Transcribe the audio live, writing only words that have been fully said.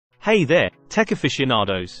Hey there, tech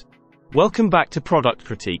aficionados. Welcome back to Product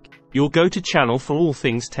Critique, your go-to channel for all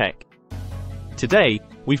things tech. Today,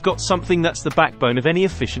 we've got something that's the backbone of any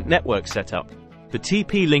efficient network setup: the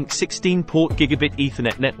TP-Link 16-port Gigabit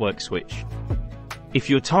Ethernet network switch.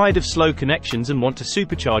 If you're tired of slow connections and want to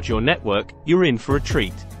supercharge your network, you're in for a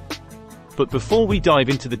treat. But before we dive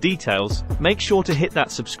into the details, make sure to hit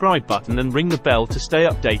that subscribe button and ring the bell to stay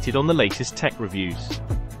updated on the latest tech reviews.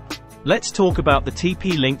 Let's talk about the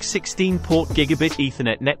TP-Link 16-port Gigabit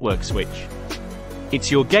Ethernet network switch. It's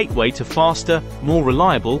your gateway to faster, more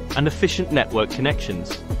reliable, and efficient network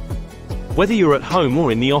connections. Whether you're at home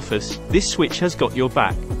or in the office, this switch has got your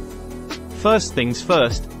back. First things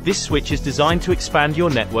first, this switch is designed to expand your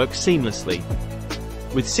network seamlessly.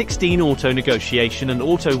 With 16 auto negotiation and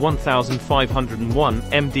auto 1501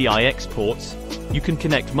 MDIX ports, you can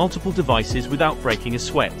connect multiple devices without breaking a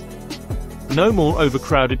sweat. No more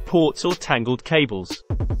overcrowded ports or tangled cables.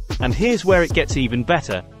 And here's where it gets even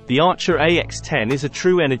better: the Archer AX10 is a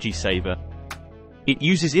true energy saver. It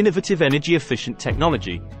uses innovative energy-efficient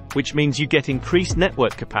technology, which means you get increased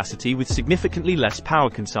network capacity with significantly less power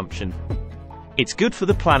consumption. It's good for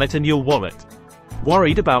the planet and your wallet.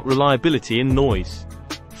 Worried about reliability and noise?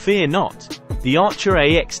 Fear not. The Archer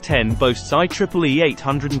AX10 boasts IEEE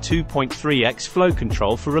 802.3x flow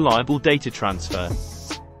control for reliable data transfer.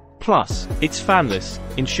 Plus, it's fanless,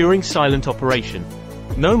 ensuring silent operation.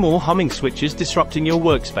 No more humming switches disrupting your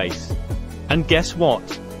workspace. And guess what?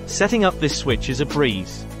 Setting up this switch is a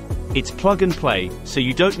breeze. It's plug and play, so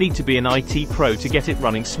you don't need to be an IT pro to get it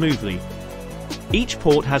running smoothly. Each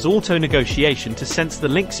port has auto negotiation to sense the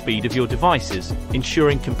link speed of your devices,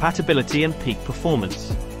 ensuring compatibility and peak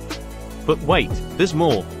performance. But wait, there's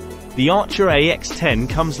more. The Archer AX10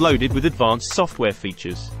 comes loaded with advanced software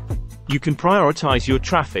features. You can prioritize your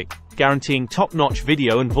traffic, guaranteeing top-notch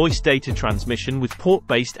video and voice data transmission with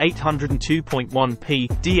port-based 802.1p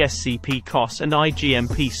DSCP COS and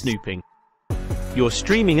IGMP snooping. Your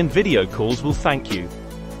streaming and video calls will thank you.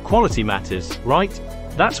 Quality matters, right?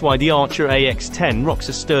 That's why the Archer AX10 rocks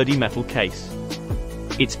a sturdy metal case.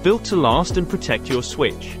 It's built to last and protect your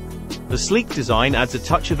switch. The sleek design adds a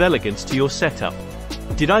touch of elegance to your setup.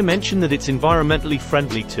 Did I mention that it's environmentally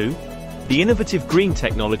friendly too? The innovative green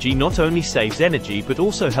technology not only saves energy but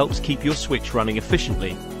also helps keep your switch running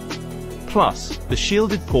efficiently. Plus, the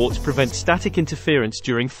shielded ports prevent static interference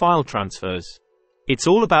during file transfers. It's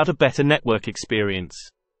all about a better network experience.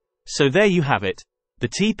 So there you have it. The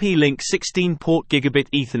TP-Link 16-port Gigabit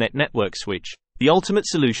Ethernet network switch, the ultimate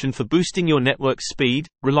solution for boosting your network's speed,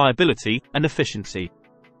 reliability, and efficiency.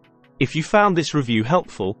 If you found this review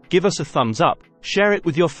helpful, give us a thumbs up, share it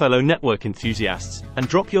with your fellow network enthusiasts, and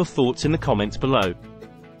drop your thoughts in the comments below.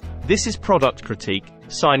 This is Product Critique,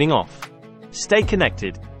 signing off. Stay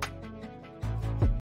connected.